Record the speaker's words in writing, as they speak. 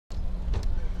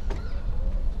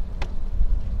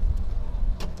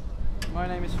My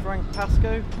name is Frank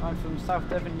Pascoe. I'm from South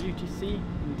Devon UTC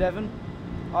in Devon.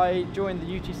 I joined the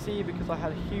UTC because I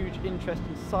had a huge interest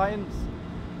in science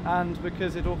and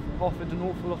because it offered an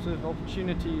awful lot of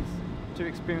opportunities to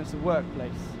experience the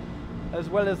workplace. As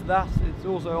well as that, it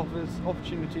also offers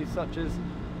opportunities such as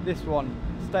this one,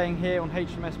 staying here on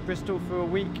HMS Bristol for a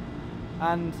week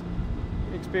and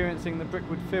experiencing the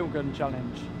Brickwood Field Gun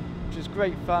Challenge, which is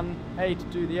great fun, A, to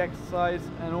do the exercise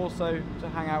and also to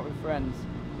hang out with friends.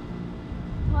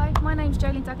 Hi, my name's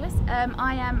Jolene Douglas.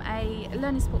 I am a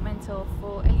learning support mentor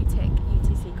for Elutec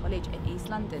UTC College in East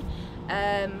London.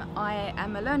 I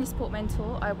am a learning support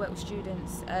mentor. I work with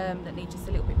students that need just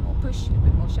a little bit more push, a little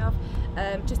bit more shove,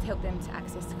 just to help them to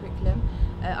access the curriculum.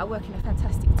 I work in a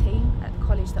fantastic team at the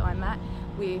college that I'm at.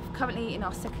 We're currently in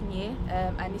our second year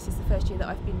and this is the first year that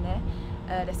I've been there.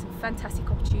 There's some fantastic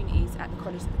opportunities at the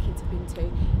college that the kids have been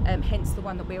to, hence the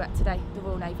one that we're at today, the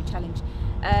Royal Navy Challenge.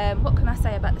 What can I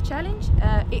say about the challenge?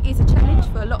 It is a challenge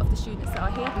for a lot of the students that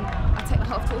are here. I take my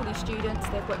hat off to all these students.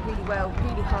 They've worked really well,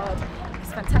 really hard.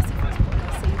 It's fantastic for us to put on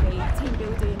their CV, team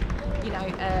building, you know,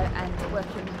 and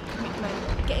working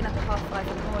commitment, getting up at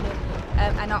 5:30 in the morning.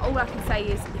 And all I can say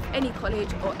is, if any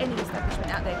college or any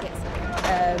establishment out there gets,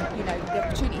 you know, the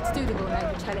opportunity to do the Royal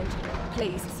Navy Challenge,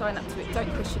 please sign up to it.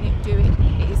 Don't question it, do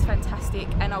it. It is fantastic,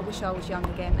 and I wish I was young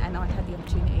again and I had the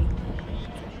opportunity.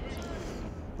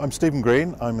 I'm Stephen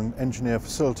Green. I'm an engineer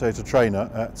facilitator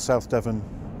trainer at South Devon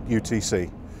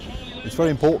UTC. It's very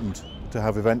important to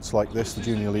have events like this, the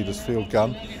Junior Leaders Field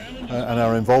Gun, and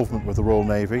our involvement with the Royal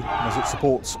Navy, as it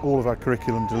supports all of our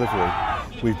curriculum delivery.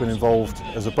 We've been involved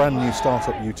as a brand new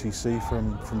startup UTC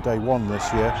from day one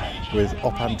this year with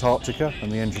Op Antarctica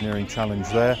and the engineering challenge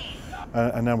there.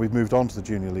 And now we've moved on to the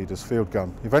Junior Leaders Field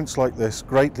Gun. Events like this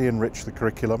greatly enrich the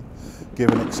curriculum, give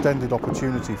an extended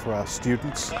opportunity for our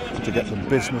students to get them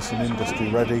business and industry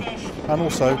ready, and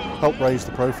also help raise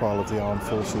the profile of the armed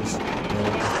forces,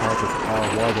 as part of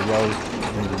our wider role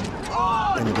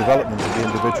in the development of the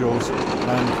individuals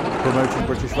and promoting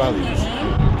British values.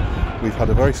 We've had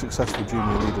a very successful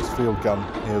Junior Leaders Field Gun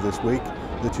here this week.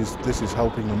 This is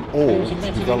helping them all to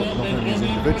develop not only as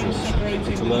individuals,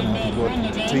 but to learn how to work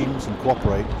into teams and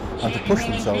cooperate and to push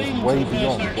themselves way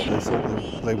beyond what they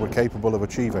thought they were capable of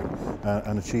achieving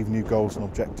and achieve new goals and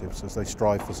objectives as they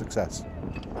strive for success.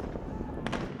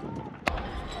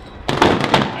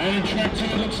 And track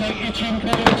 2 looks like itching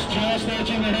colours, just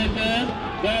edging ahead there.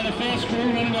 They're the first crew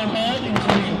running on hard into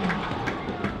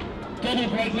double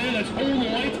brake there, that's all the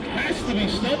light, has to be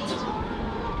stopped.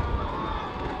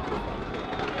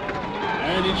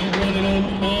 And it's running on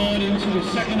hard into the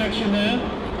second action there.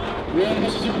 Royal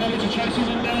Hospital College are chasing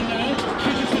them down now.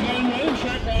 Chichester going well,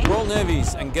 track 1. Royal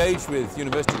Navy's engaged with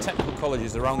university technical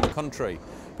colleges around the country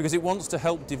because it wants to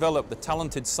help develop the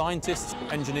talented scientists,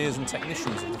 engineers and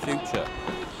technicians of the future.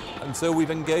 And so we've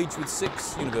engaged with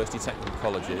 6 university technical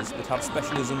colleges that have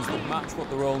specialisms that match what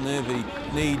the Royal Navy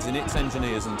needs in its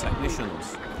engineers and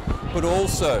technicians. But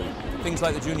also things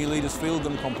like the Junior Leaders Field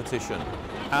Gun competition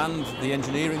and the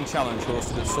engineering challenge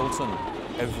hosted at Sultan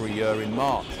every year in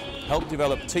March help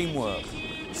develop teamwork,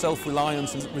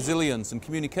 self-reliance and resilience and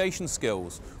communication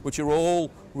skills, which are all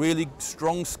really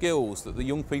strong skills that the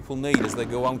young people need as they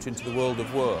go out into the world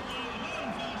of work.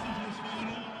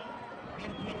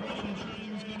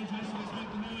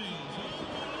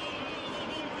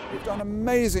 We've done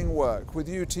amazing work with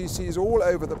UTCs all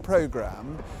over the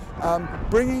programme,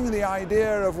 bringing the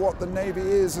idea of what the Navy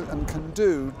is and can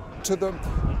do to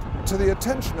the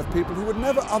attention of people who would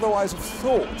never otherwise have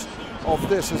thought of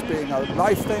this as being a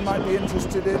life they might be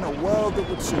interested in, a world that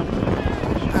would suit them.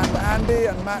 And Andy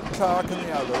and Matt Clark and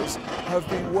the others have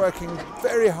been working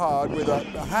very hard with a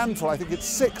handful, I think it's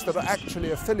 6 that are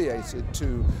actually affiliated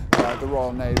to the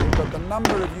Royal Navy, but the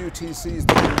number of UTCs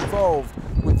that are involved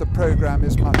with the programme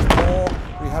is much more.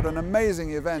 We had an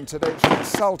amazing event at HMS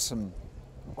Sultan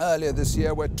earlier this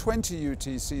year where 20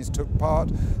 UTCs took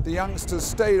part. The youngsters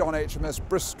stayed on HMS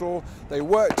Bristol, they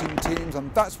worked in teams,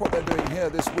 and that's what they're doing here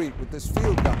this week with this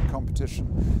field gun competition.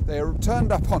 They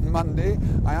turned up on Monday.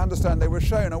 I understand they were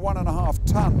shown a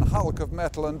 1.5-ton hulk of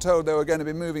metal and told they were going to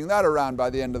be moving that around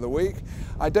by the end of the week.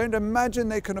 I don't imagine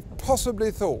they could have possibly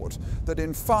thought that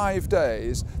in 5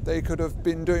 days they could have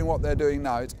been doing what they're doing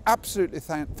now. It's absolutely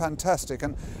fantastic,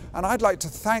 and I'd like to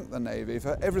thank the Navy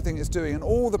for everything it's doing and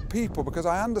all the people, because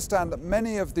I understand that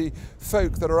many of the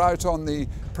folk that are out on the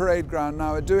parade ground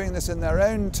now are doing this in their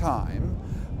own time,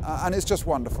 and it's just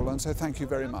wonderful, and so thank you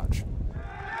very much.